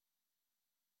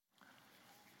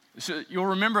So you'll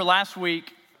remember last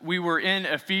week we were in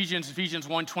Ephesians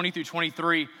 1, 20 through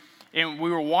 23, and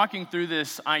we were walking through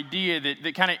this idea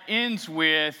that kind of ends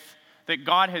with that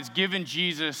God has given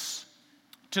Jesus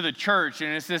to the church,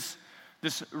 and it's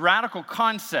this radical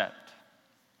concept.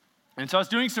 And so I was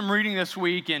doing some reading this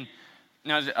week, and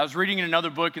I was reading in another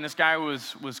book, and this guy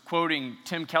was quoting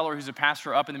Tim Keller, who's a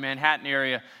pastor up in the Manhattan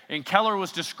area, and Keller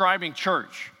was describing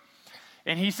church.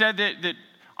 And he said that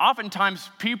oftentimes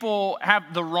people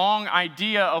have the wrong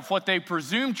idea of what they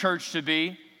presume church to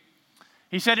be.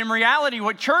 He said, in reality,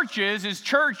 what church is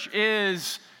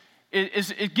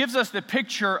it gives us the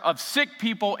picture of sick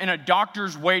people in a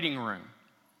doctor's waiting room.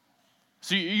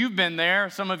 So you've been there,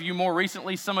 some of you more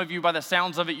recently, some of you by the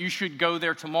sounds of it, you should go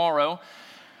there tomorrow.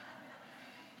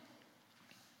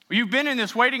 You've been in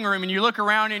this waiting room and you look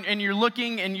around and you're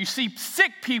looking and you see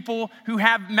sick people who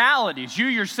have maladies. You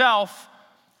yourself,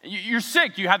 you're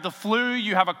sick. You have the flu,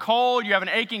 you have a cold, you have an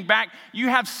aching back. You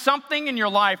have something in your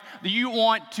life that you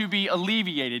want to be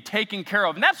alleviated, taken care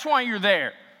of. And that's why you're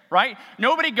there, right?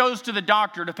 Nobody goes to the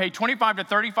doctor to pay $25 to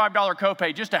 $35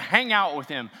 copay just to hang out with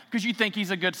him because you think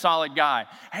he's a good, solid guy.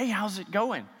 Hey, how's it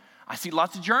going? I see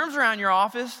lots of germs around your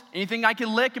office. Anything I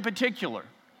can lick in particular?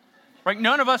 Right?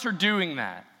 None of us are doing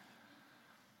that.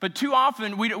 But too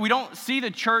often, we don't see the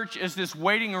church as this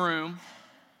waiting room.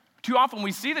 Too often,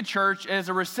 we see the church as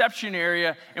a reception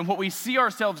area, and what we see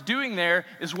ourselves doing there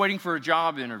is waiting for a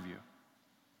job interview.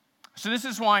 So this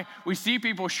is why we see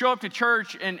people show up to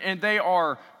church, and they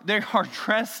are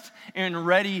dressed and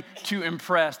ready to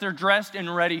impress. They're dressed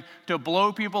and ready to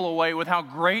blow people away with how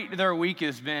great their week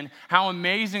has been, how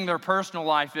amazing their personal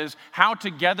life is, how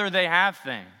together they have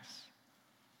things.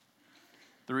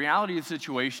 The reality of the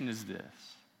situation is this.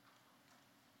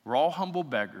 We're all humble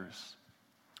beggars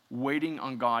waiting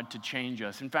on God to change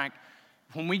us. In fact,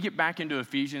 when we get back into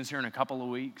Ephesians here in a couple of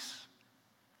weeks,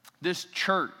 this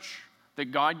church that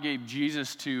God gave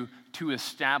Jesus to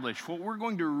establish, what we're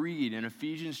going to read in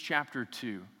Ephesians chapter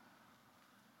 2,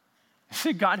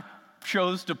 see, God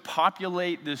chose to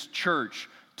populate this church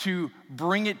to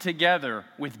bring it together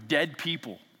with dead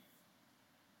people.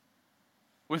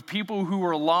 With people who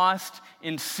were lost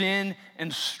in sin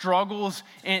and struggles.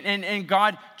 And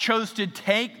God chose to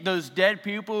take those dead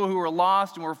people who were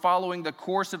lost and were following the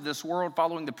course of this world,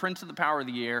 following the prince of the power of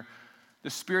the air, the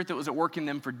spirit that was at work in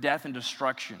them for death and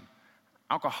destruction.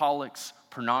 Alcoholics,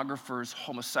 pornographers,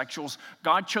 homosexuals.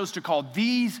 God chose to call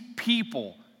these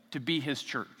people to be his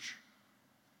church.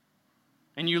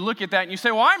 And you look at that and you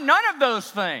say, well, I'm none of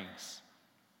those things.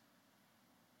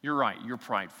 You're right, you're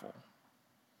prideful.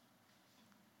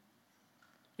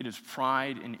 It is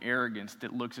pride and arrogance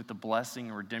that looks at the blessing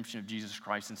and redemption of Jesus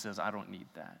Christ and says, I don't need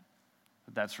that.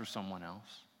 But that's for someone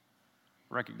else.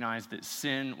 Recognize that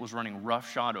sin was running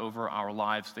roughshod over our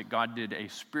lives, that God did a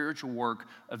spiritual work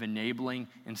of enabling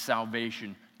and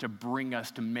salvation to bring us,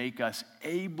 to make us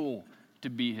able to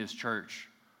be his church.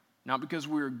 Not because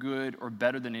we are good or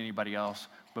better than anybody else,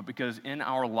 but because in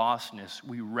our lostness,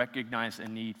 we recognize a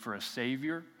need for a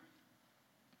Savior.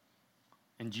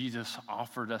 And Jesus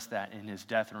offered us that in his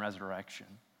death and resurrection.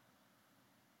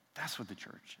 That's what the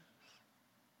church is.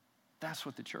 That's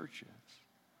what the church is.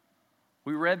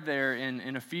 We read there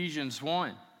in Ephesians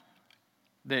 1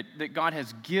 that God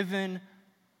has given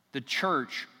the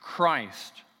church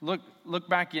Christ. Look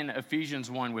back in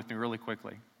Ephesians 1 with me really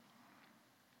quickly.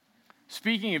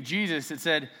 Speaking of Jesus, it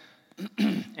said,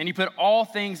 and he put all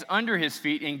things under his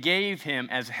feet and gave him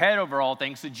as head over all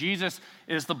things. So Jesus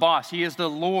is the boss. He is the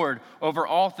Lord over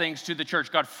all things to the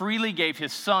church. God freely gave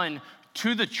his son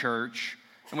to the church.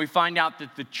 And we find out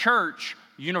that the church,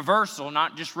 universal,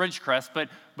 not just Ridgecrest, but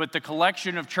the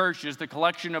collection of churches, the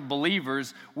collection of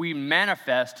believers, we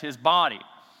manifest his body.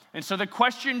 And so the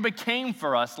question became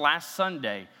for us last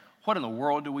Sunday, what in the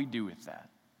world do we do with that?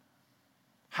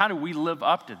 How do we live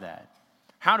up to that?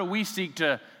 How do we seek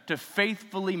to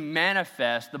faithfully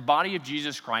manifest the body of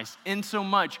Jesus Christ in so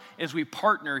much as we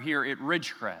partner here at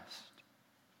Ridgecrest?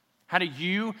 How do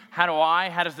you, how do I,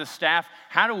 how does the staff,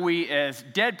 how do we as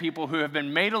dead people who have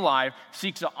been made alive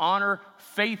seek to honor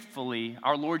faithfully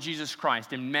our Lord Jesus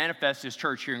Christ and manifest his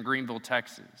church here in Greenville,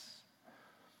 Texas?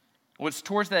 Well, it's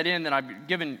towards that end that I've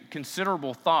given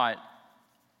considerable thought,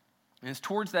 and it's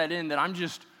towards that end that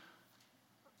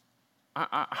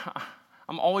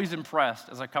I'm always impressed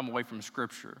as I come away from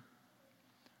Scripture.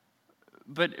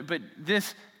 But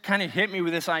this kind of hit me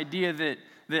with this idea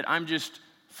that I'm just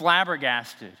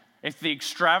flabbergasted. It's the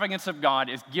extravagance of God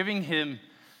is giving him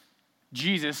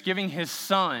Jesus, giving his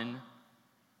son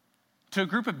to a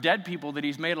group of dead people that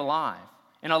he's made alive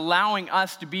and allowing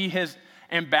us to be his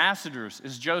ambassadors,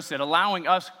 as Joe said, allowing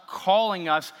us, calling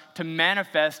us to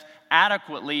manifest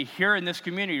adequately here in this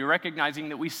community, recognizing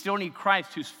that we still need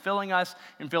Christ who's filling us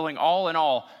and filling all in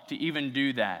all to even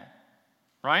do that,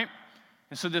 right?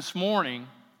 And so this morning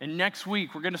and next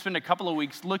week, we're going to spend a couple of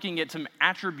weeks looking at some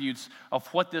attributes of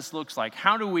what this looks like.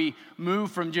 How do we move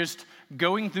from just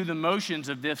going through the motions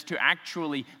of this to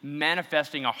actually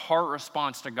manifesting a heart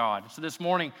response to God? So this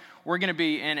morning, we're going to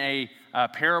be in a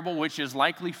parable which is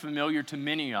likely familiar to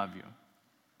many of you.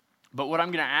 But what I'm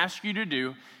going to ask you to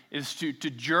do is to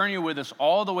journey with us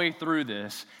all the way through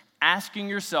this, asking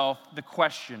yourself the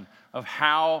question of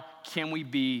how can we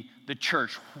be the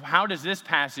church? How does this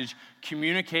passage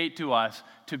communicate to us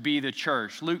to be the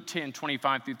church? Luke 10,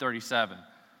 25 through 37.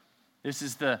 This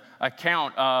is the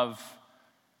account of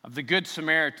the Good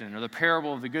Samaritan, or the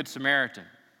parable of the Good Samaritan.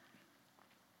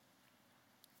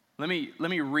 Let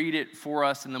me read it for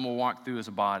us, and then we'll walk through as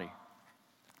a body.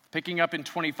 Picking up in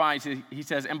 25, he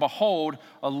says, "And behold,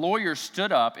 a lawyer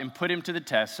stood up and put him to the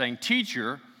test, saying,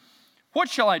 'Teacher, what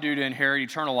shall I do to inherit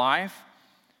eternal life?'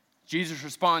 Jesus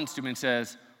responds to him and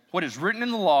says, 'What is written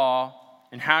in the law,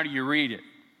 and how do you read it?'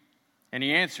 And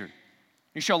he answered,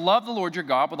 'You shall love the Lord your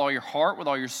God with all your heart, with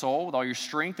all your soul, with all your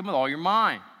strength, and with all your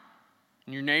mind,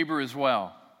 and your neighbor as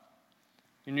well.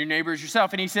 And your neighbor as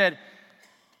yourself.' And he said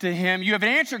to him, 'You have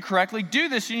answered correctly. Do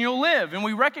this and you'll live.' And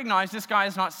we recognize this guy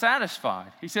is not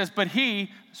satisfied. He says, 'But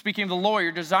he,'" speaking of the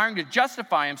lawyer, "desiring to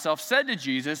justify himself, said to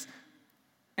Jesus,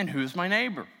 'And who is my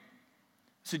neighbor?'"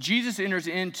 So Jesus enters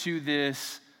into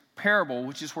this parable,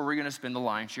 which is where we're going to spend the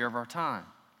lion's share of our time.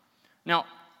 Now,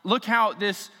 look how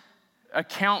this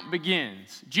account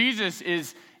begins. Jesus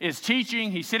is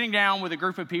teaching. He's sitting down with a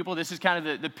group of people. This is kind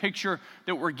of the picture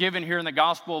that we're given here in the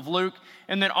Gospel of Luke.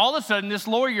 And then all of a sudden, this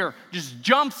lawyer just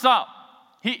jumps up.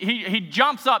 He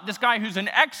jumps up. This guy who's an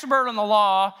expert on the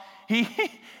law,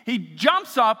 he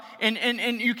jumps up,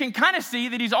 and you can kind of see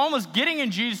that he's almost getting in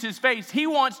Jesus' face. He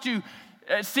wants to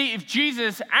see if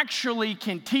Jesus actually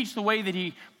can teach the way that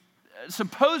he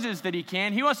supposes that he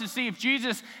can. He wants to see if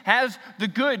Jesus has the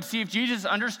goods, see if Jesus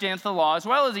understands the law as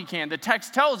well as he can. The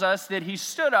text tells us that he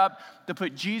stood up to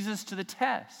put Jesus to the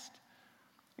test.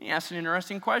 He asks an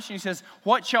interesting question. He says,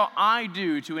 "What shall I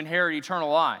do to inherit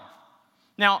eternal life?"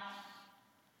 Now,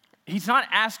 he's not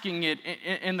asking it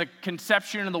in the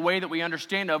conception and the way that we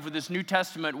understand of with this New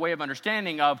Testament way of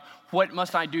understanding of what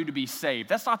must I do to be saved.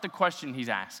 That's not the question he's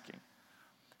asking.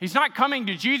 He's not coming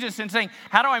to Jesus and saying,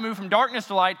 "How do I move from darkness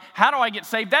to light? How do I get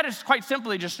saved?" That is quite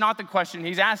simply just not the question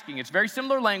he's asking. It's very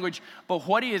similar language, but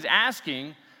what he is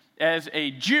asking as a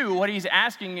Jew, what he's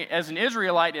asking as an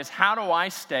Israelite is, how do I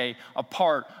stay a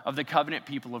part of the covenant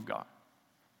people of God?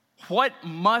 What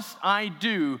must I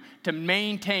do to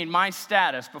maintain my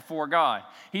status before God?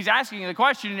 He's asking the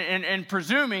question and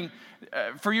presuming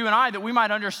for you and I that we might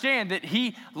understand that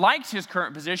he likes his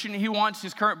current position. He wants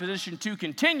his current position to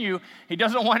continue. He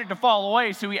doesn't want it to fall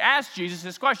away. So he asks Jesus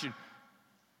this question: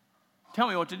 "Tell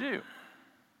me what to do."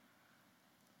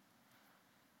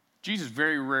 Jesus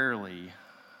very rarely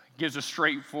gives a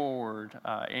straightforward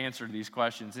answer to these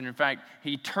questions. And in fact,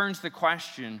 he turns the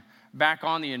question back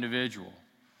on the individual.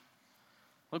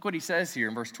 Look what he says here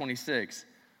in verse 26.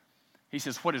 He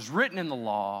says, "What is written in the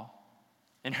law,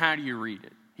 and how do you read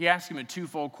it?" He asks him a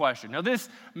twofold question. Now, this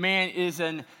man is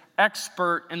an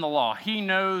expert in the law. He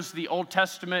knows the Old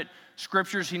Testament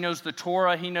scriptures. He knows the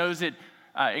Torah. He knows it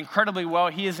incredibly well.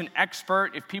 He is an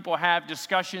expert. If people have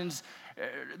discussions,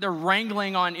 they're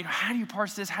wrangling on, how do you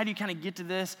parse this? How do you kind of get to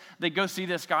this? They go see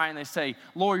this guy and they say,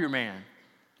 "Lawyer man,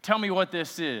 tell me what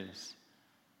this is.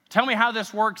 Tell me how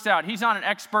this works out." He's not an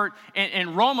expert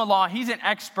in Roman law. He's an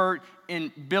expert in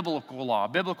biblical law,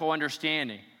 biblical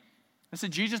understanding. And so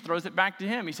Jesus throws it back to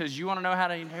him. He says, "You want to know how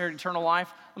to inherit eternal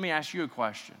life? Let me ask you a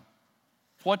question.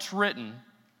 What's written,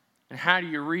 and how do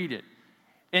you read it?"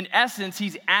 In essence,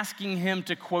 he's asking him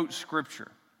to quote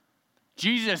Scripture.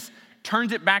 Jesus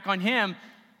turns it back on him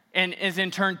and is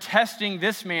in turn testing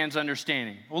this man's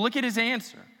understanding. Well, look at his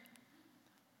answer.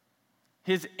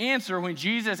 His answer when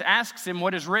Jesus asks him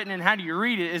what is written and how do you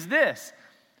read it is this: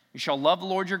 "You shall love the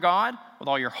Lord your God with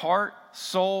all your heart,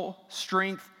 soul,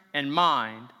 strength, and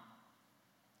mind."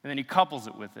 And then he couples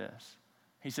it with this.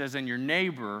 He says, "And your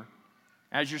neighbor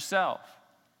as yourself."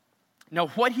 Now,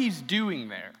 what he's doing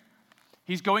there,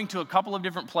 he's going to a couple of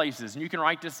different places. And you can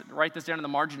write this down in the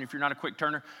margin if you're not a quick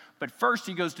turner. But first,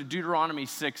 he goes to Deuteronomy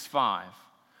 6:5.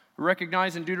 We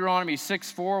recognize in Deuteronomy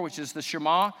 6:4, which is the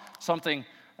Shema, something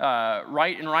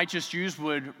right and righteous Jews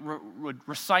would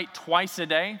recite twice a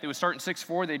day. They would start in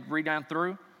 6:4, they'd read down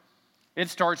through. It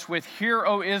starts with, "Hear,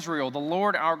 O Israel, the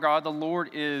Lord our God, the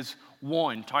Lord is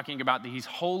one, talking about that he's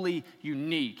wholly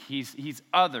unique. He's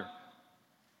other.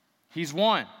 He's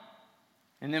one.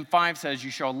 And then 5 says,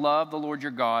 you shall love the Lord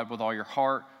your God with all your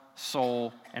heart,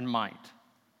 soul, and might.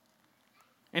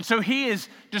 And so he is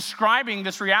describing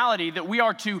this reality that we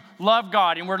are to love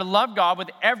God, and we're to love God with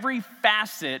every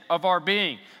facet of our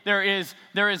being. There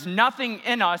is nothing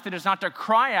in us that is not to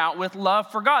cry out with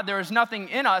love for God. There is nothing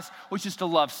in us which is to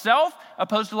love self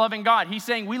opposed to loving God. He's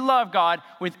saying we love God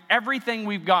with everything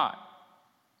we've got.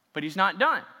 But he's not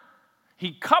done.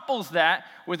 He couples that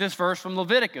with this verse from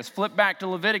Leviticus. Flip back to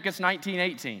Leviticus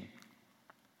 19:18.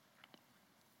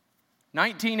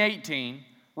 19:18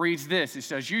 reads this. It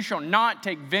says, you shall not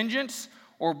take vengeance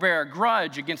or bear a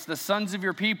grudge against the sons of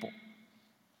your people.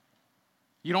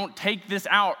 You don't take this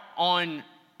out on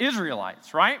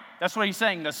Israelites, right? That's what he's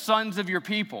saying, the sons of your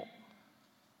people.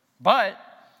 But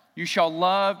you shall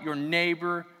love your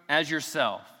neighbor as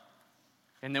yourself.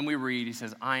 And then we read, he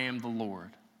says, I am the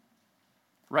Lord.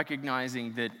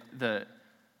 Recognizing that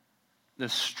the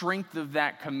strength of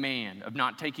that command of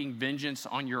not taking vengeance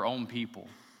on your own people,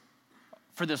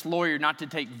 for this lawyer not to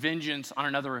take vengeance on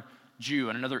another Jew,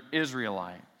 on another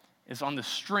Israelite, is on the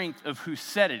strength of who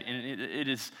said it. And it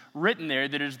is written there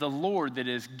that it is the Lord that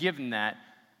has given that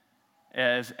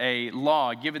as a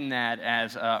law, given that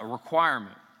as a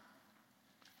requirement.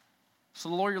 So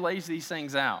the lawyer lays these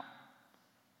things out.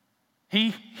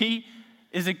 He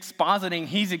is expositing,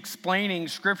 he's explaining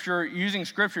Scripture, using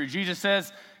Scripture. Jesus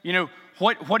says,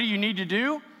 what do you need to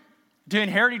do to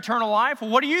inherit eternal life? Well,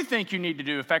 what do you think you need to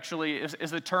do, effectually,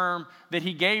 is the term that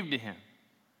he gave to him.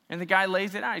 And the guy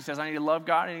lays it out. He says, I need to love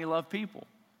God and I need to love people.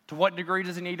 To what degree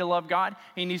does he need to love God?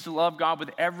 He needs to love God with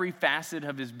every facet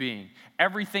of his being.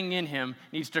 Everything in him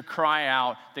needs to cry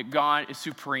out that God is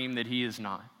supreme, that he is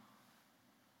not.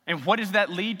 And what does that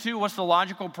lead to? What's the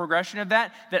logical progression of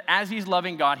that? That as he's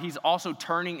loving God, he's also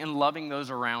turning and loving those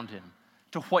around him.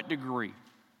 To what degree?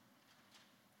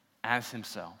 As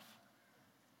himself.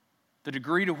 The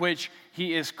degree to which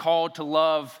he is called to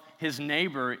love his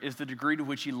neighbor is the degree to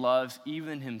which he loves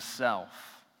even himself.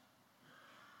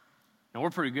 Now,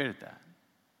 we're pretty good at that.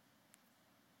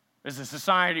 As a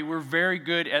society, we're very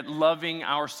good at loving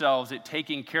ourselves, at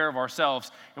taking care of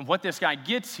ourselves. And what this guy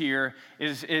gets here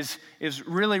is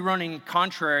really running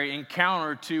contrary and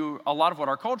counter to a lot of what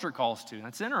our culture calls to.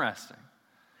 That's interesting.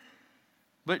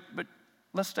 But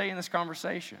let's stay in this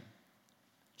conversation.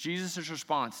 Jesus'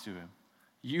 response to him,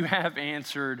 you have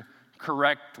answered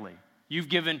correctly. You've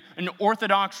given an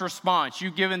orthodox response.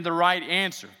 You've given the right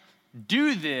answer.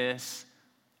 Do this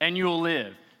and you'll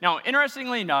live. Now,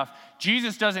 interestingly enough,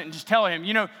 Jesus doesn't just tell him,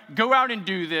 go out and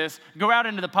do this, go out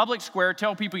into the public square,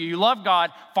 tell people you love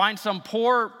God, find some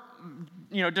poor,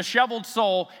 disheveled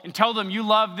soul and tell them you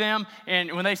love them.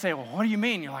 And when they say, well, what do you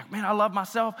mean? You're like, man, I love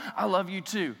myself. I love you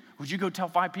too. Would you go tell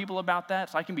 5 people about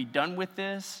that so I can be done with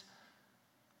this?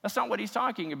 That's not what he's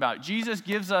talking about. Jesus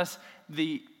gives us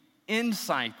the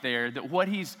insight there that what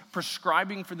he's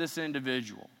prescribing for this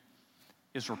individual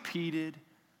is repeated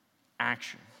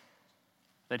action.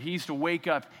 That he's to wake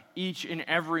up each and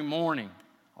every morning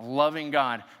loving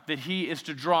God. That he is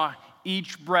to draw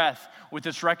each breath with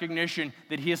this recognition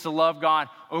that he is to love God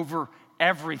over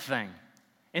everything.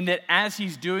 And that as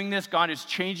he's doing this, God is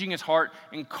changing his heart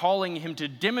and calling him to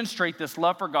demonstrate this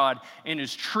love for God in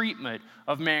his treatment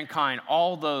of mankind,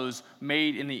 all those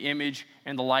made in the image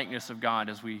and the likeness of God,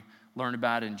 as we learn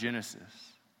about in Genesis.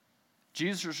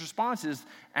 Jesus' response is,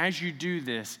 as you do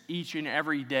this each and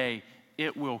every day,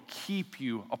 it will keep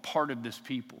you a part of this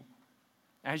people.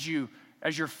 As your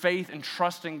faith and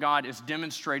trust in God is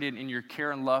demonstrated in your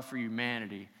care and love for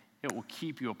humanity, it will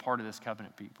keep you a part of this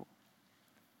covenant people.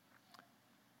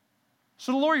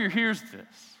 So the lawyer hears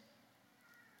this.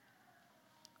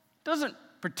 Doesn't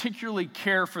particularly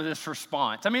care for this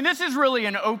response. I mean, this is really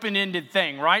an open-ended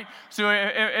thing, right? So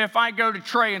if I go to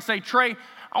Trey and say, Trey,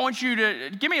 I want you to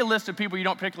give me a list of people you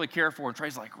don't particularly care for. And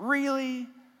Trey's like, really?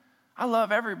 I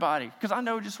love everybody because I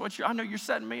know just I know you're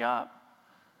setting me up.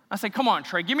 I say, come on,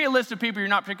 Trey, give me a list of people you're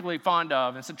not particularly fond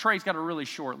of. And so Trey's got a really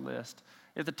short list.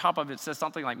 At the top of it says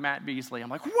something like Matt Beasley. I'm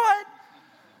like, what?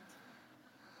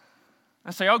 I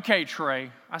say, okay,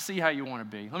 Trey, I see how you want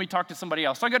to be. Let me talk to somebody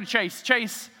else. So I go to Chase.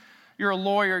 Chase, you're a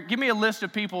lawyer. Give me a list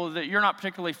of people that you're not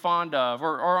particularly fond of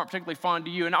or aren't particularly fond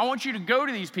of you. And I want you to go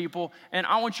to these people, and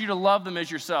I want you to love them as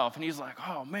yourself. And he's like,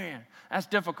 oh, man, that's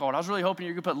difficult. I was really hoping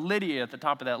you were going to put Lydia at the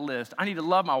top of that list. I need to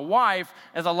love my wife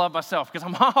as I love myself because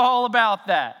I'm all about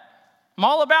that. I'm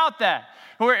all about that.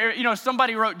 Or,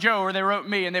 somebody wrote Joe or they wrote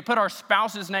me, and they put our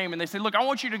spouse's name, and they say, look, I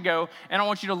want you to go, and I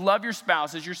want you to love your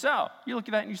spouse as yourself. You look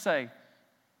at that and you say,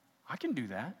 I can do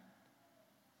that.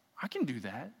 I can do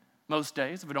that. most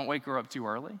days if I don't wake her up too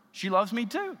early. She loves me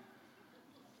too.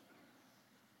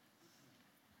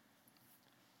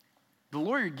 The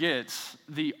lawyer gets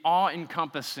the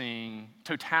awe-encompassing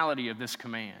totality of this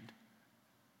command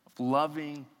of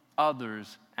loving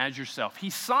others as yourself. He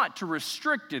sought to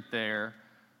restrict it there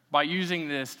by using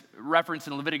this reference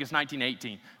in Leviticus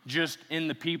 19:18, just in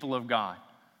the people of God.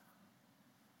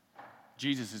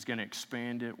 Jesus is going to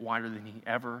expand it wider than he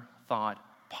ever thought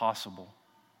possible.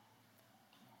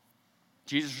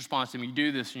 Jesus responds to him, you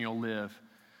do this and you'll live.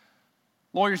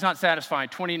 Lawyer's not satisfied.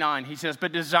 29, he says,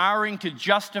 but desiring to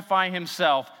justify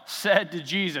himself, said to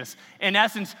Jesus. In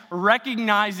essence,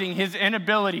 recognizing his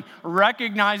inability,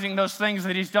 recognizing those things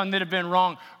that he's done that have been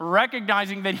wrong,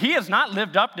 recognizing that he has not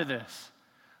lived up to this.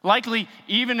 Likely,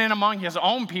 even in among his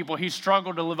own people, he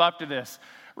struggled to live up to this.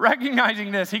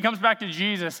 Recognizing this, he comes back to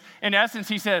Jesus. In essence,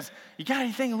 he says, you got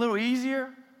anything a little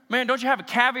easier? Man, don't you have a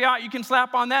caveat you can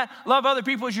slap on that? Love other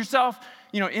people as yourself,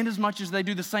 in as much as they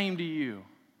do the same to you.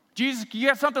 Jesus, you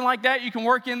got something like that you can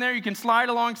work in there, you can slide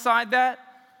alongside that?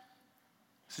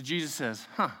 So Jesus says,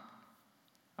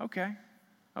 okay.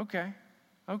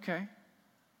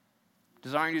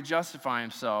 Desiring to justify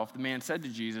himself, the man said to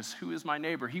Jesus, who is my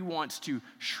neighbor? He wants to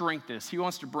shrink this. He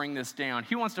wants to bring this down.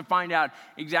 He wants to find out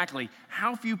exactly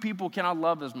how few people can I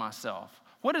love as myself.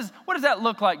 What does that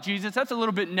look like, Jesus? That's a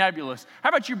little bit nebulous. How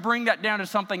about you bring that down to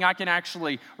something I can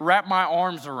actually wrap my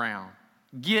arms around,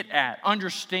 get at,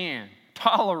 understand,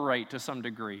 tolerate to some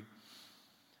degree?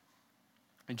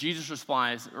 And Jesus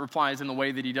replies in the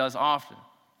way that he does often.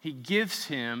 He gives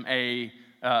him a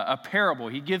parable.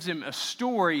 He gives him a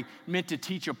story meant to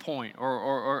teach a point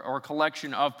or a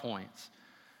collection of points.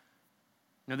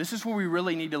 Now, this is where we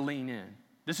really need to lean in.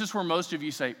 This is where most of you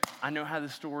say, I know how the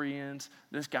story ends.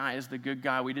 This guy is the good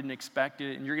guy. We didn't expect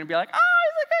it. And you're going to be like, oh,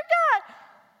 he's a good guy.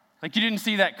 Like you didn't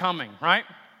see that coming, right?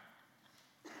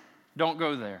 Don't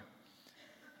go there.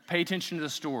 Pay attention to the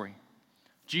story.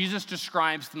 Jesus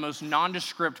describes the most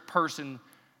nondescript person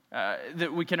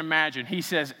that we can imagine. He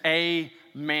says, a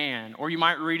man, or you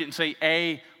might read it and say,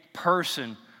 a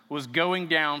person was going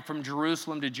down from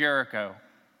Jerusalem to Jericho.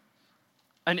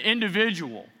 An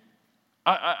individual,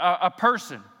 a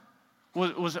person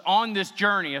was on this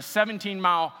journey, a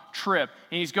 17-mile trip,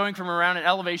 and he's going from around an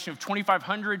elevation of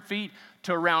 2,500 feet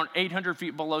to around 800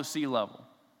 feet below sea level.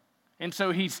 And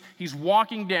so he's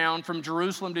walking down from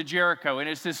Jerusalem to Jericho, and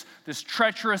it's this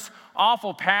treacherous,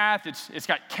 awful path. It's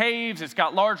got caves, it's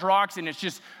got large rocks, and it's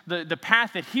just the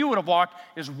path that he would have walked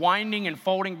is winding and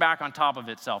folding back on top of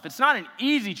itself. It's not an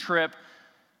easy trip,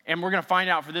 and we're going to find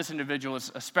out for this individual,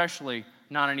 it's especially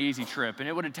not an easy trip. And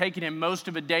it would have taken him most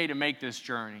of a day to make this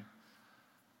journey.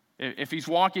 If he's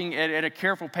walking at a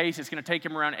careful pace, it's going to take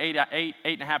him around eight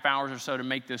and a half hours or so to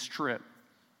make this trip.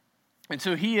 And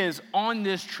so he is on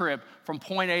this trip from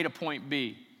point A to point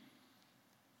B.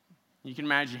 You can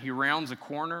imagine he rounds a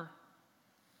corner,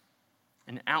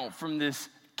 and out from this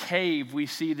cave, we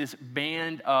see this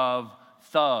band of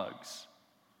thugs.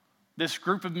 This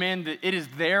group of men that it is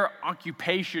their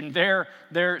occupation,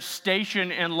 their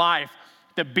station in life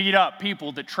to beat up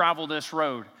people that travel this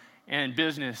road, and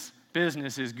business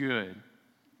is good.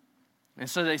 And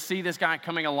so they see this guy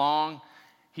coming along.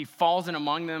 He falls in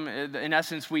among them. In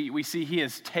essence, we see he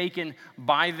is taken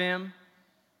by them.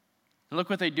 And look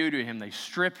what they do to him. They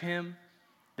strip him,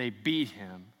 they beat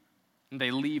him, and they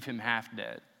leave him half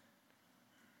dead.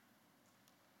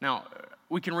 Now,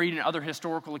 we can read in other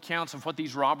historical accounts of what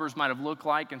these robbers might have looked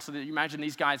like. And so that you imagine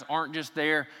these guys aren't just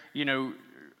there,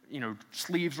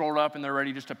 sleeves rolled up and they're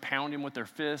ready just to pound him with their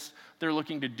fists. They're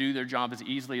looking to do their job as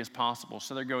easily as possible.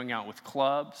 So they're going out with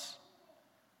clubs.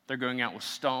 They're going out with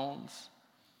stones.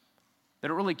 They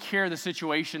don't really care the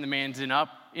situation the man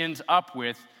ends up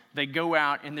with. They go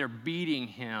out and they're beating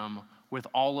him with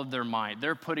all of their might.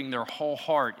 They're putting their whole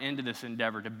heart into this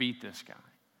endeavor to beat this guy.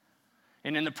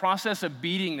 And in the process of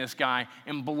beating this guy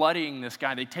and bloodying this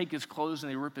guy, they take his clothes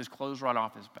and they rip his clothes right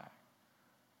off his back.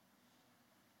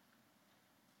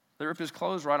 They rip his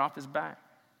clothes right off his back.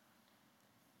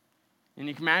 And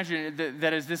you can imagine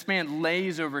that as this man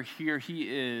lays over here, he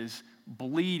is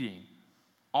bleeding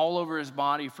all over his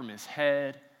body, from his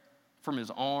head, from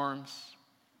his arms,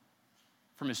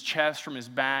 from his chest, from his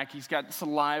back. He's got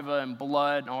saliva and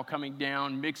blood all coming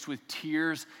down, mixed with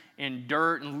tears and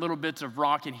dirt and little bits of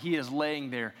rock, and he is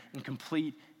laying there in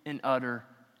complete and utter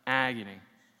agony.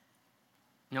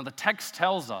 Now, the text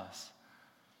tells us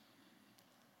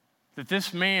that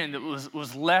this man that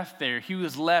was left there, he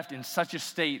was left in such a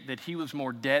state that he was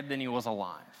more dead than he was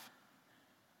alive.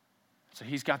 So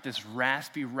he's got this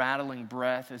raspy, rattling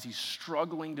breath as he's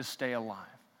struggling to stay alive.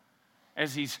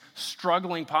 as he's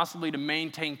struggling possibly to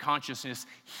maintain consciousness,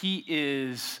 he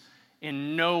is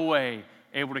in no way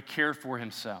able to care for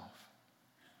himself.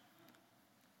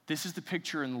 This is the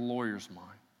picture in the lawyer's mind.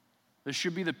 This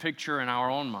should be the picture in our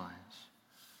own minds.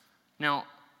 Now,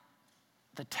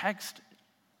 the text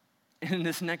in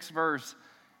this next verse,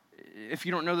 if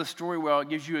you don't know the story well, it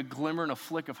gives you a glimmer and a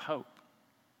flick of hope.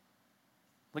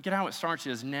 Look at how it starts.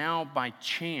 It is, now by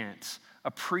chance,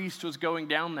 a priest was going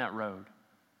down that road.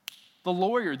 The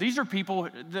lawyer, these are people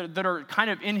that are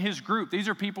kind of in his group. These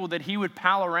are people that he would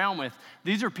pal around with.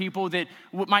 These are people that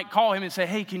might call him and say,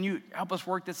 hey, can you help us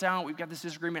work this out? We've got this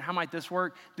disagreement. How might this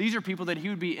work? These are people that he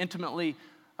would be intimately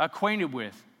acquainted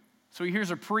with. So he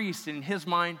hears a priest, and in his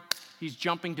mind, he's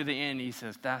jumping to the end. He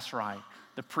says, that's right.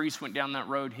 The priest went down that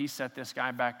road. He set this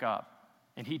guy back up,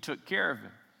 and he took care of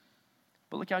him.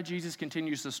 But look how Jesus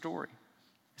continues the story.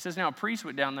 It says, now a priest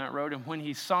went down that road, and when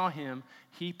he saw him,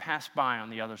 he passed by on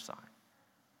the other side.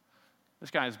 This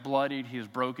guy is bloodied, he is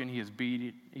broken, he is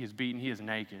beaten, he is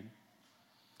naked.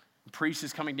 The priest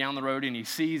is coming down the road, and he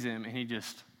sees him, and he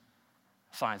just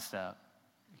sidestep,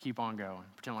 keep on going,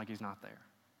 pretend like he's not there.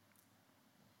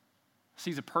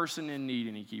 Sees a person in need,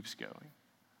 and he keeps going.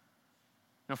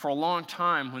 Now, for a long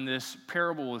time, when this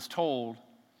parable was told,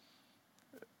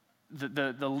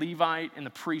 the Levite and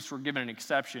the priest were given an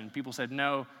exception. People said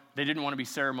no, they didn't want to be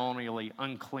ceremonially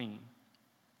unclean.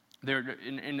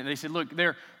 And they said, look,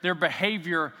 their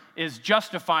behavior is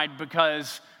justified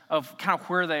because of kind of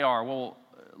where they are. Well,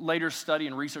 later study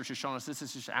and research has shown us this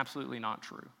is just absolutely not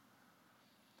true.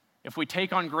 If we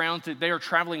take on ground that they are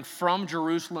traveling from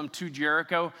Jerusalem to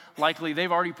Jericho, likely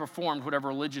they've already performed whatever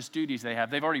religious duties they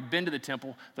have. They've already been to the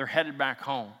temple. They're headed back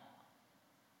home.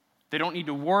 They don't need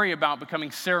to worry about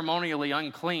becoming ceremonially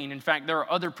unclean. In fact, there are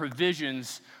other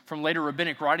provisions from later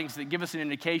rabbinic writings that give us an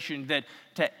indication that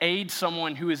to aid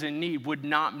someone who is in need would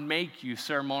not make you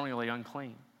ceremonially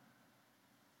unclean.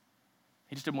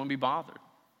 He just didn't want to be bothered.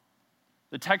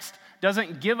 The text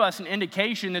doesn't give us an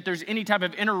indication that there's any type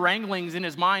of inner wranglings in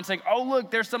his mind saying, oh,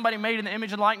 look, there's somebody made in the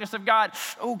image and likeness of God.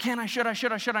 Oh,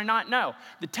 should I not? No.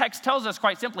 The text tells us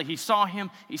quite simply, he saw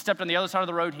him, he stepped on the other side of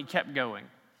the road, he kept going.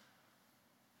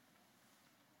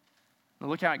 Now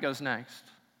look how it goes next.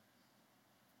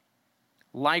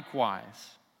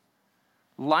 Likewise,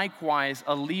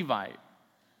 a Levite.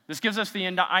 This gives us the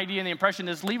idea and the impression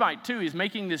this Levite too is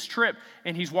making this trip,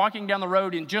 and he's walking down the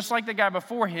road, and just like the guy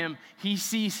before him, he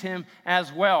sees him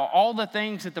as well. All the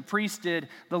things that the priest did,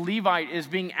 the Levite is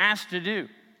being asked to do.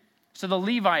 So the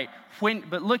Levite,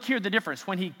 but look here the difference.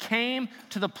 When he came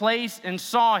to the place and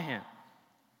saw him,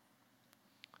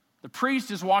 the priest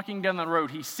is walking down the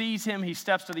road. He sees him, he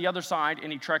steps to the other side,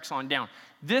 and he treks on down.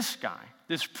 This guy,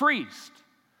 this priest,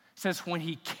 says when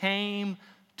he came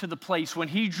to the place, when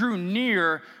he drew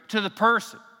near to the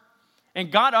person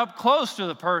and got up close to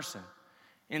the person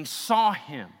and saw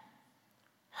him,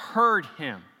 heard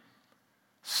him,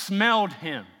 smelled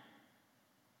him,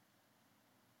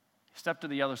 he stepped to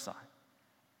the other side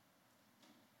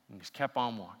and just kept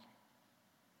on walking.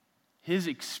 His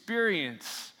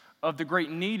experience of the great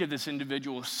need of this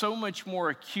individual is so much more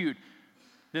acute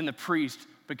than the priest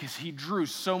because he drew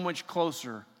so much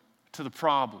closer to the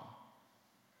problem.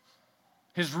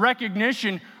 His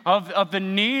recognition of the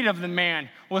need of the man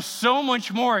was so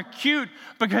much more acute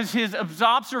because his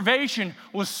observation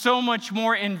was so much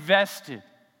more invested.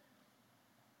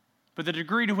 But the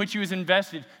degree to which he was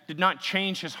invested did not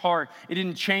change his heart. It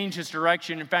didn't change his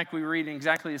direction. In fact, we read in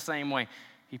exactly the same way.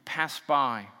 He passed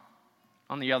by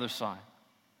on the other side.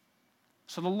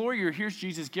 So the lawyer hears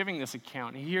Jesus giving this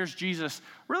account. He hears Jesus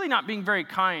really not being very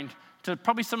kind to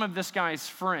probably some of this guy's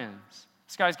friends.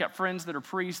 This guy's got friends that are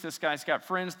priests. This guy's got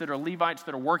friends that are Levites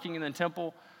that are working in the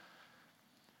temple.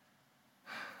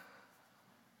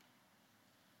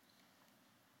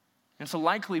 And so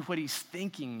likely what he's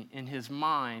thinking in his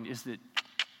mind is that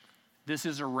this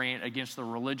is a rant against the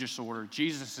religious order.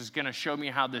 Jesus is going to show me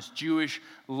how this Jewish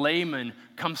layman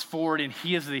comes forward and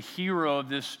he is the hero of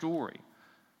this story.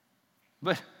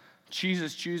 But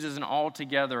Jesus chooses an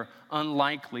altogether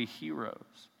unlikely hero.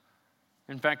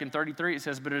 In fact, in 33 it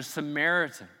says, but a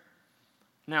Samaritan.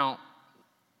 Now,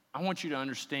 I want you to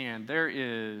understand there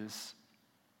is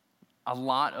a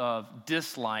lot of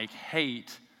dislike,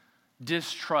 hate,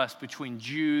 distrust between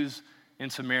Jews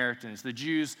and Samaritans. The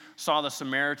Jews saw the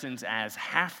Samaritans as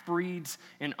half-breeds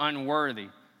and unworthy. In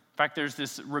fact, there's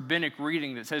this rabbinic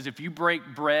reading that says if you break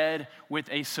bread with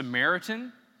a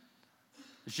Samaritan,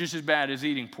 it's just as bad as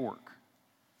eating pork.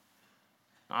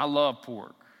 I love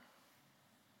pork.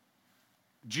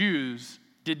 Jews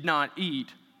did not eat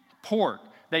pork.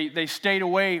 They stayed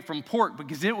away from pork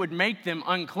because it would make them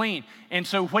unclean. And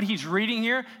so what he's reading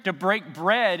here, to break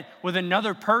bread with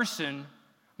another person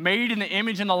made in the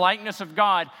image and the likeness of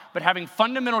God, but having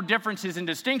fundamental differences and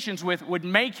distinctions with, would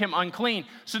make him unclean.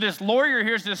 So this lawyer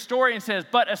hears this story and says,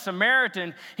 but a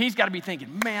Samaritan, he's got to be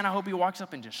thinking, man, I hope he walks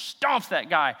up and just stomps that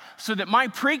guy so that my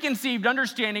preconceived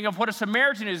understanding of what a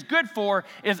Samaritan is good for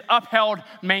is upheld,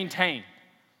 maintained.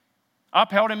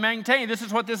 Upheld and maintained. This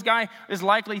is what this guy is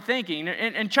likely thinking.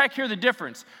 And check here the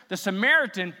difference. The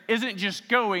Samaritan isn't just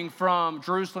going from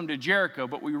Jerusalem to Jericho,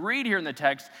 but we read here in the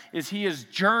text is he is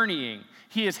journeying.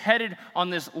 He is headed on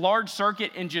this large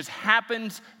circuit and just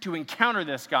happens to encounter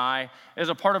this guy as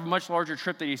a part of a much larger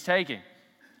trip that he's taking.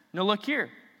 Now look here.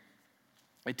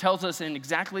 It tells us in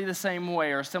exactly the same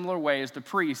way or a similar way as the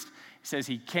priest. It says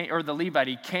he came, or the Levite,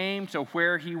 he came to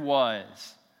where he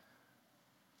was.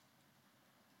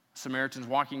 Samaritan's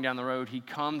walking down the road. He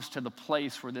comes to the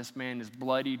place where this man is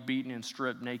bloodied, beaten, and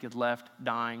stripped, naked, left,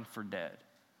 dying for dead.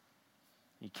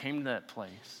 He came to that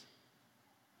place,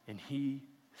 and he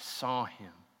saw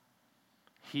him.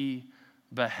 He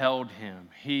beheld him.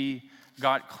 He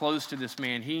got close to this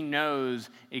man. He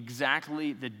knows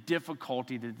exactly the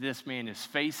difficulty that this man is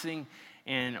facing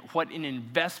and what an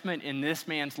investment in this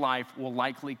man's life will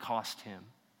likely cost him.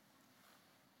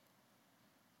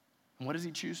 And what does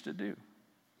he choose to do?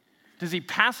 Does he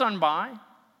pass on by?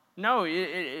 No,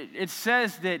 it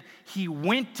says that he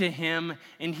went to him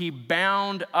and he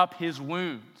bound up his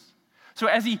wounds. So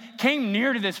as he came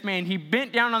near to this man, he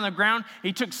bent down on the ground,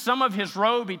 he took some of his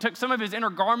robe, he took some of his inner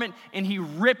garment, and he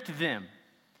ripped them.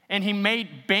 And he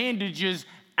made bandages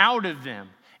out of them.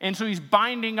 And so he's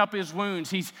binding up his wounds.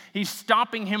 He's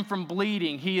stopping him from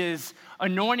bleeding. He is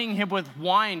anointing him with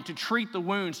wine to treat the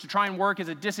wounds, to try and work as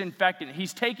a disinfectant.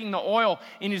 He's taking the oil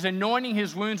and he's anointing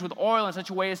his wounds with oil in such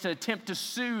a way as to attempt to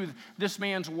soothe this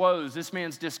man's woes, this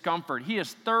man's discomfort. He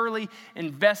is thoroughly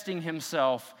investing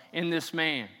himself in this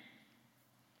man.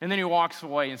 And then he walks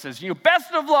away and says,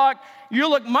 best of luck. You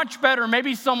look much better.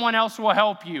 Maybe someone else will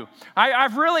help you.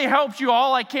 I've really helped you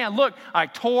all I can. Look, I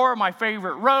tore my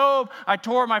favorite robe. I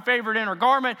tore my favorite inner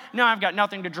garment. Now I've got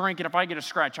nothing to drink, and if I get a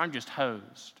scratch, I'm just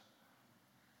hosed.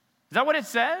 Is that what it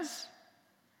says?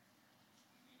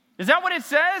 Is that what it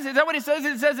says? Is that what it says?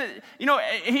 It says that,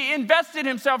 he invested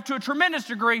himself to a tremendous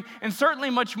degree and certainly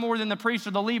much more than the priest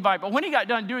or the Levite. But when he got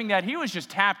done doing that, he was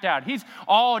just tapped out. He's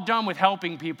all done with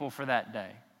helping people for that day.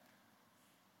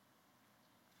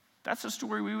 That's a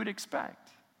story we would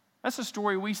expect. That's a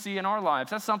story we see in our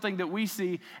lives. That's something that we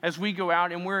see as we go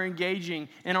out and we're engaging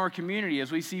in our community,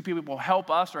 as we see people help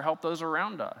us or help those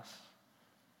around us.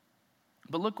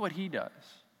 But look what he does.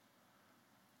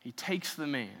 He takes the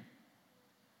man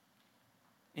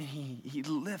and he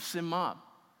lifts him up.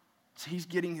 So he's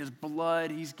getting his blood,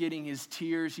 he's getting his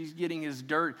tears, he's getting his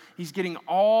dirt, he's getting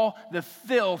all the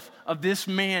filth of this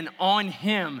man on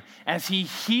him as he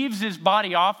heaves his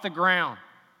body off the ground.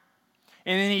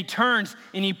 And then he turns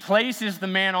and he places the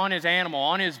man on his animal,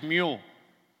 on his mule.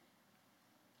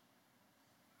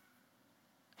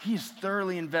 He is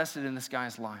thoroughly invested in this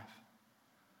guy's life.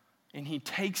 And he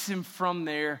takes him from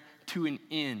there to an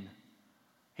inn.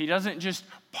 He doesn't just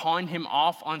pawn him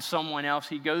off on someone else.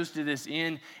 He goes to this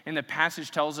inn, and the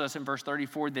passage tells us in verse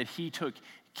 34 that he took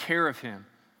care of him.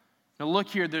 Now look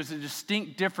here, there's a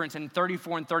distinct difference in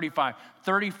 34 and 35.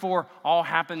 34 all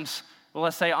happens, well,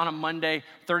 let's say on a Monday.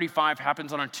 35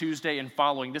 happens on a Tuesday and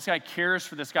following. This guy cares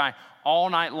for this guy all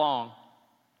night long.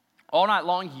 All night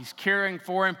long, he's caring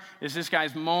for him. As this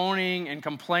guy's moaning and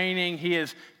complaining, he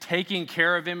is taking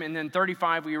care of him. And then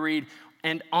 35, we read,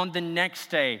 and on the next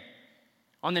day,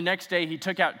 he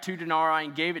took out 2 denarii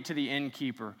and gave it to the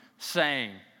innkeeper,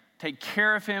 saying, take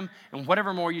care of him, and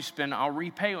whatever more you spend, I'll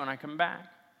repay when I come back.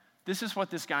 This is what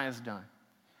this guy has done.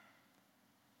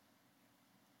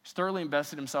 He's thoroughly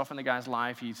invested himself in the guy's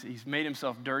life. He's made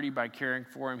himself dirty by caring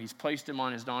for him. He's placed him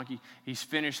on his donkey. He's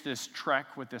finished this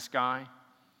trek with this guy.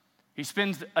 He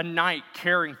spends a night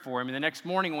caring for him, and the next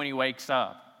morning when he wakes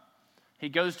up, he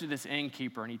goes to this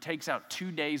innkeeper and he takes out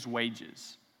 2 days'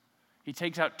 wages. He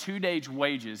takes out 2 days'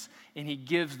 wages and he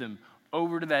gives them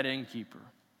over to that innkeeper.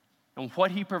 And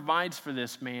what he provides for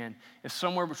this man is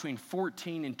somewhere between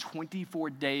 14 and 24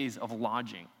 days of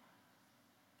lodging.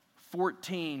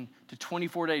 14 to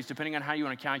 24 days, depending on how you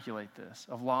want to calculate this,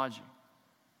 of lodging.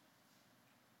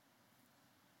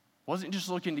 Wasn't just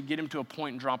looking to get him to a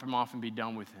point and drop him off and be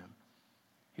done with him.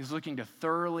 He's looking to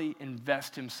thoroughly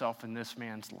invest himself in this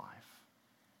man's life.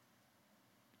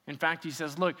 In fact, he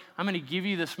says, look, I'm going to give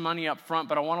you this money up front,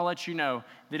 but I want to let you know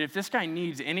that if this guy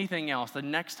needs anything else, the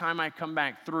next time I come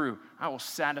back through, I will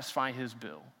satisfy his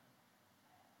bill.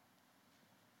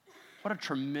 What a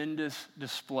tremendous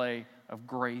display of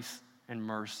grace and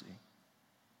mercy.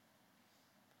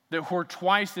 That where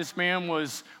twice this man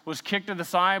was kicked to the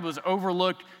side, was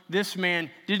overlooked, this man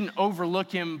didn't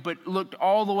overlook him, but looked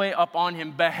all the way up on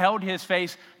him, beheld his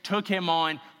face, took him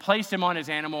on, placed him on his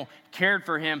animal, cared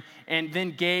for him, and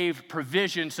then gave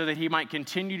provision so that he might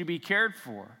continue to be cared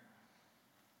for.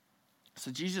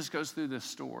 So Jesus goes through this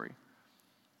story,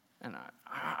 and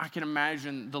I can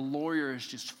imagine the lawyer is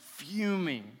just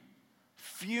fuming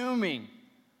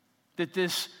that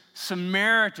this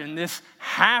Samaritan, this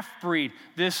half-breed,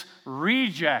 this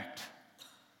reject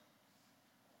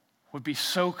would be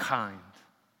so kind.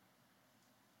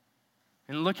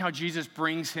 And look how Jesus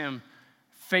brings him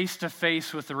face to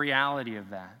face with the reality of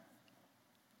that.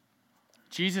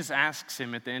 Jesus asks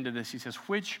him at the end of this, he says,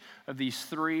 which of these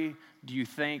three do you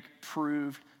think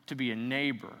proved to be a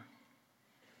neighbor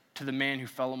to the man who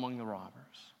fell among the robbers?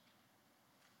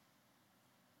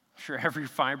 I'm sure every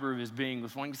fiber of his being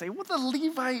was wanting to say, well, the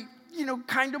Levite,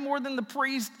 kind of more than the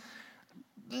priest.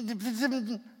 He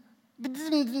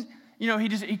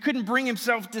couldn't bring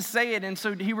himself to say it. And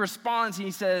so he responds, and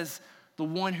he says, the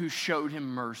one who showed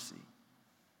him mercy.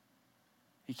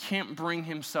 He can't bring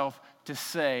himself to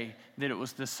say that it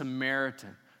was the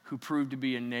Samaritan who proved to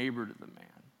be a neighbor to the man.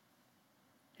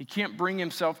 He can't bring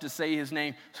himself to say his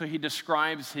name, so he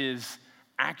describes his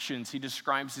actions, he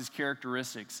describes his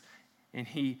characteristics, and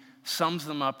he sums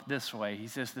them up this way. He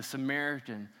says, the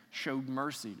Samaritan showed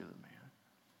mercy to the man.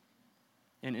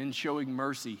 And in showing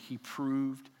mercy, he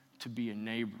proved to be a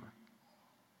neighbor.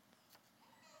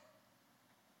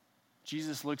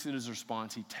 Jesus looks at his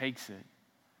response, he takes it.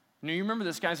 You remember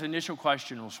this guy's initial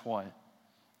question was what?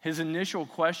 His initial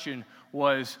question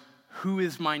was, who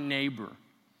is my neighbor?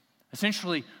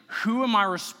 Essentially, who am I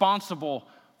responsible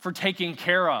for taking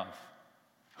care of?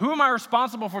 Who am I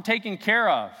responsible for taking care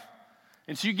of?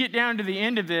 And so you get down to the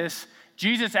end of this,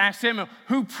 Jesus asks him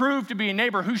who proved to be a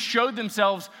neighbor, who showed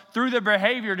themselves through their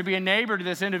behavior to be a neighbor to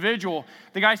this individual.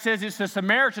 The guy says it's the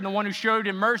Samaritan, the one who showed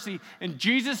him mercy. And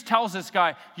Jesus tells this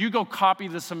guy, you go copy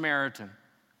the Samaritan.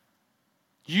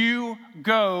 You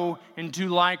go and do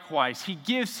likewise. He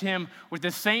gives him with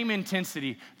the same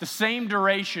intensity, the same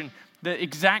duration, the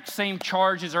exact same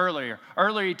charge as earlier.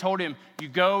 Earlier he told him, you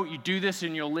go, you do this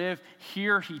and you'll live.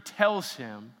 Here he tells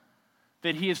him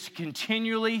that he is to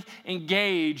continually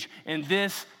engage in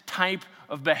this type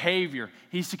of behavior.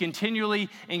 He's to continually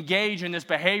engage in this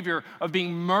behavior of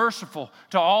being merciful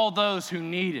to all those who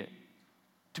need it.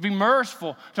 To be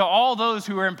merciful to all those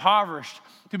who are impoverished.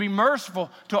 To be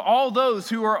merciful to all those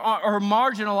who are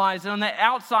marginalized on the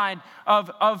outside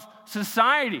of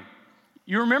society.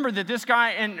 You remember that this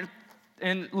guy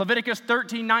in Leviticus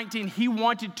 13:19, he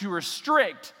wanted to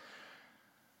restrict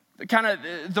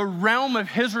the realm of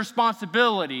his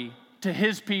responsibility to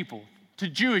his people, to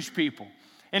Jewish people.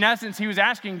 In essence, he was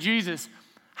asking Jesus,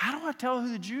 how do I tell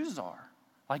who the Jews are?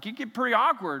 Like, it get pretty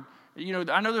awkward.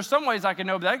 I know there's some ways I can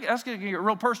know, but that's going to get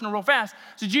real personal real fast.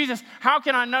 So Jesus, how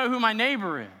can I know who my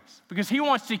neighbor is? Because he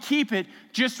wants to keep it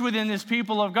just within this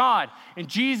people of God. And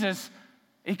Jesus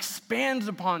expands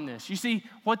upon this. You see,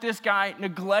 what this guy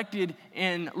neglected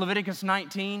in Leviticus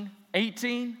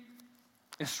 19:18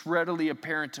 is readily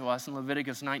apparent to us in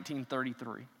Leviticus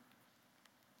 19:33.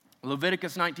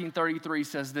 Leviticus 19:33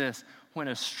 says this, when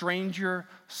a stranger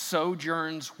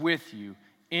sojourns with you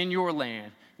in your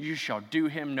land, you shall do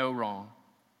him no wrong.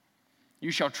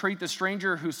 You shall treat the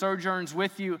stranger who sojourns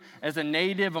with you as a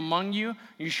native among you.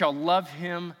 You shall love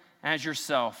him as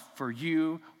yourself, for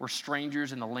you were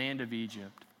strangers in the land of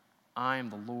Egypt. I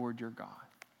am the Lord your God.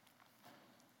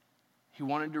 He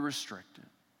wanted to restrict it.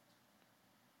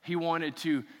 He wanted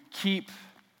to keep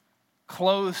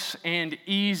close and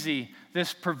easy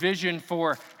this provision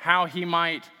for how he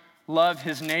might love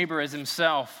his neighbor as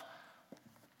himself.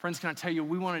 Friends, can I tell you,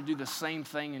 we want to do the same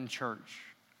thing in church.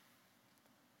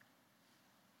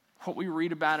 What we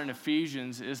read about in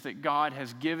Ephesians is that God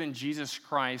has given Jesus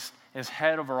Christ as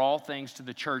head over all things to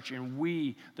the church, and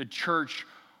we, the church,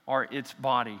 are its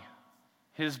body,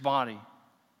 his body.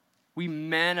 We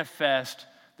manifest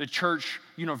the church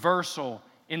universal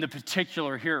in the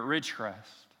particular here at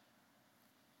Ridgecrest.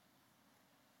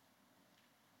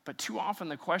 But too often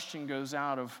the question goes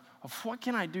out of what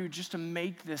can I do just to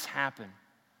make this happen?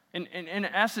 In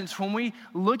essence, when we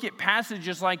look at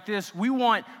passages like this, we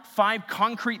want 5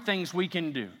 concrete things we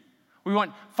can do. We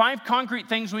want 5 concrete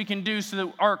things we can do so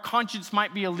that our conscience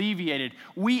might be alleviated.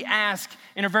 We ask,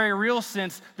 in a very real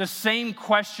sense, the same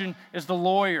question as the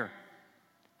lawyer.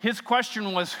 His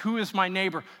question was, who is my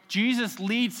neighbor? Jesus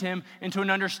leads him into an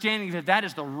understanding that that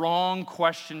is the wrong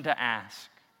question to ask.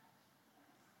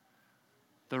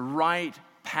 The right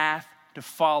path to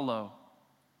follow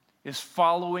is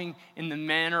following in the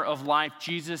manner of life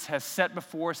Jesus has set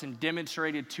before us and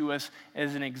demonstrated to us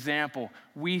as an example.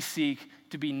 We seek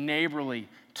to be neighborly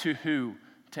to who?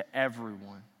 To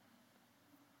everyone.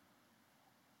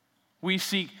 We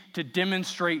seek to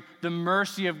demonstrate the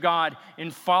mercy of God in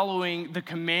following the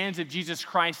commands of Jesus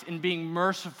Christ and being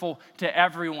merciful to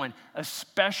everyone,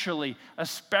 especially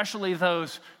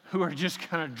those who are just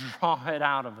going to draw it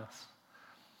out of us.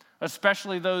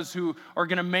 Especially those who are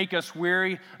going to make us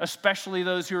weary, especially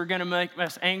those who are going to make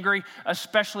us angry,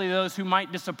 especially those who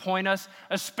might disappoint us,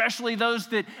 especially those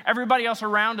that everybody else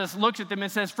around us looks at them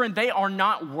and says, friend, they are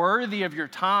not worthy of your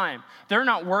time. They're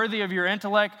not worthy of your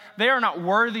intellect. They are not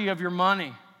worthy of your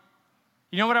money.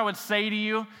 You know what I would say to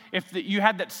you if you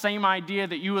had that same idea,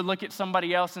 that you would look at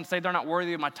somebody else and say, they're not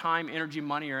worthy of my time, energy,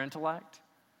 money, or intellect?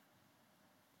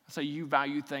 I'd say you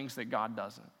value things that God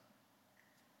doesn't.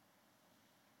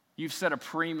 You've set a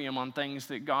premium on things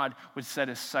that God would set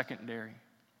as secondary.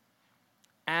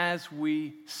 As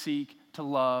we seek to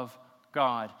love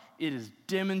God, it is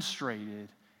demonstrated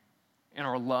in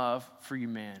our love for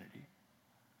humanity.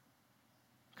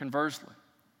 Conversely,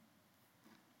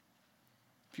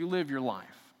 if you live your life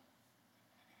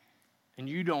and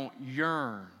you don't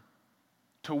yearn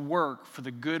to work for the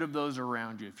good of those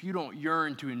around you, if you don't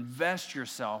yearn to invest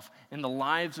yourself in the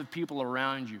lives of people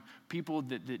around you, people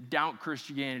that doubt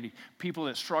Christianity, people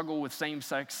that struggle with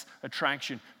same-sex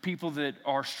attraction, people that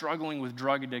are struggling with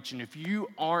drug addiction, if you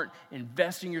aren't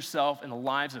investing yourself in the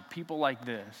lives of people like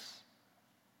this,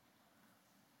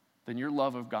 then your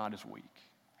love of God is weak.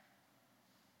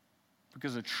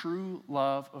 Because a true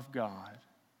love of God,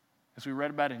 as we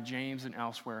read about in James and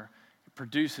elsewhere, it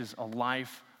produces a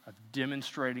life of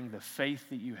demonstrating the faith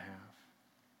that you have.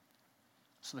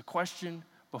 So the question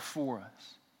before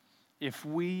us, if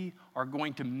we are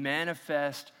going to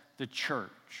manifest the church,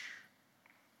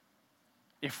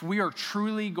 if we are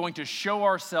truly going to show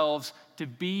ourselves to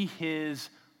be his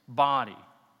body,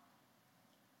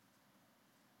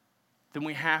 then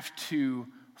we have to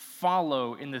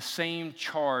follow in the same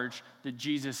charge that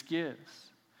Jesus gives.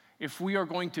 If we are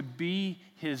going to be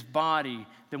his body,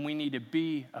 then we need to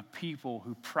be a people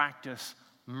who practice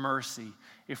mercy.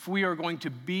 If we are going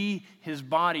to be his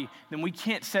body, then we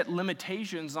can't set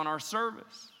limitations on our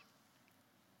service.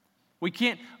 We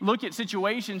can't look at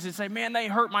situations and say, man, they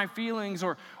hurt my feelings,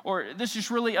 or this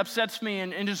just really upsets me,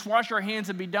 and just wash our hands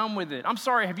and be done with it. I'm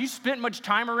sorry, have you spent much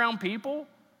time around people?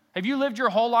 Have you lived your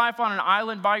whole life on an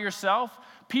island by yourself?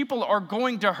 People are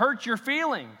going to hurt your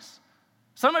feelings.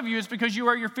 Some of you, it's because you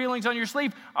wear your feelings on your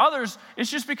sleeve. Others, it's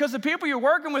just because the people you're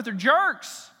working with are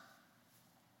jerks.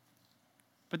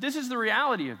 But this is the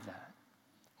reality of that.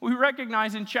 We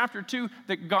recognize in chapter 2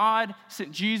 that God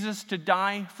sent Jesus to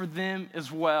die for them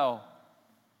as well.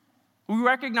 We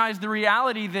recognize the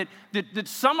reality that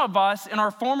some of us in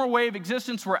our former way of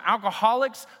existence were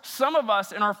alcoholics. Some of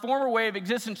us in our former way of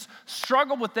existence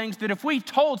struggled with things that if we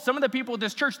told some of the people at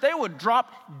this church, they would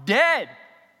drop dead.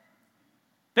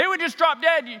 They would just drop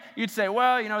dead. You'd say,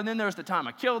 well, and then there was the time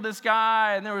I killed this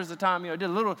guy, and there was the time, did a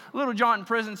little John in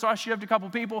prison, so I shoved a couple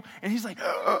people, and he's like,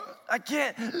 I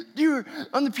can't, you're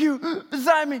on the pew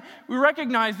beside me. We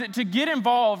recognize that to get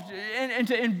involved and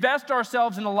to invest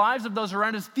ourselves in the lives of those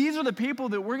around us, these are the people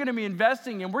that we're going to be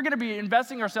investing in. We're going to be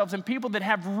investing ourselves in people that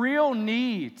have real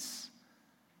needs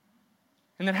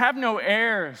and that have no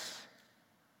heirs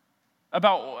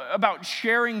about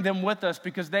sharing them with us,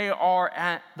 because they are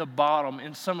at the bottom,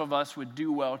 and some of us would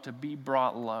do well to be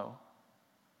brought low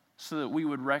so that we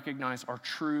would recognize our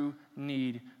true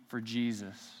need for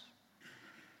Jesus,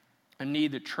 a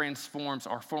need that transforms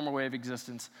our former way of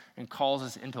existence and calls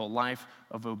us into a life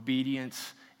of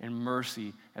obedience and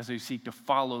mercy as we seek to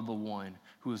follow the one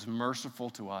who is merciful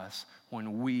to us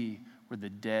when we were the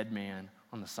dead man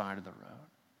on the side of the road.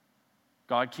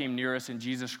 God came near us in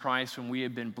Jesus Christ when we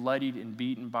had been bloodied and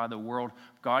beaten by the world.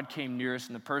 God came near us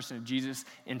in the person of Jesus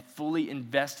and fully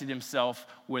invested himself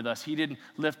with us. He didn't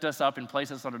lift us up and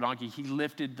place us on a donkey. He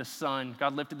lifted the Son.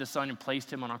 God lifted the Son and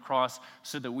placed him on a cross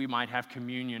so that we might have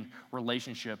communion,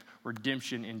 relationship,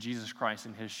 redemption in Jesus Christ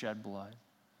and his shed blood.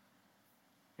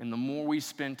 And the more we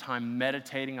spend time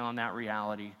meditating on that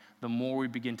reality, the more we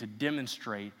begin to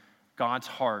demonstrate God's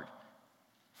heart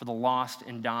for the lost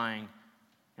and dying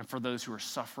and for those who are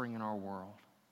suffering in our world.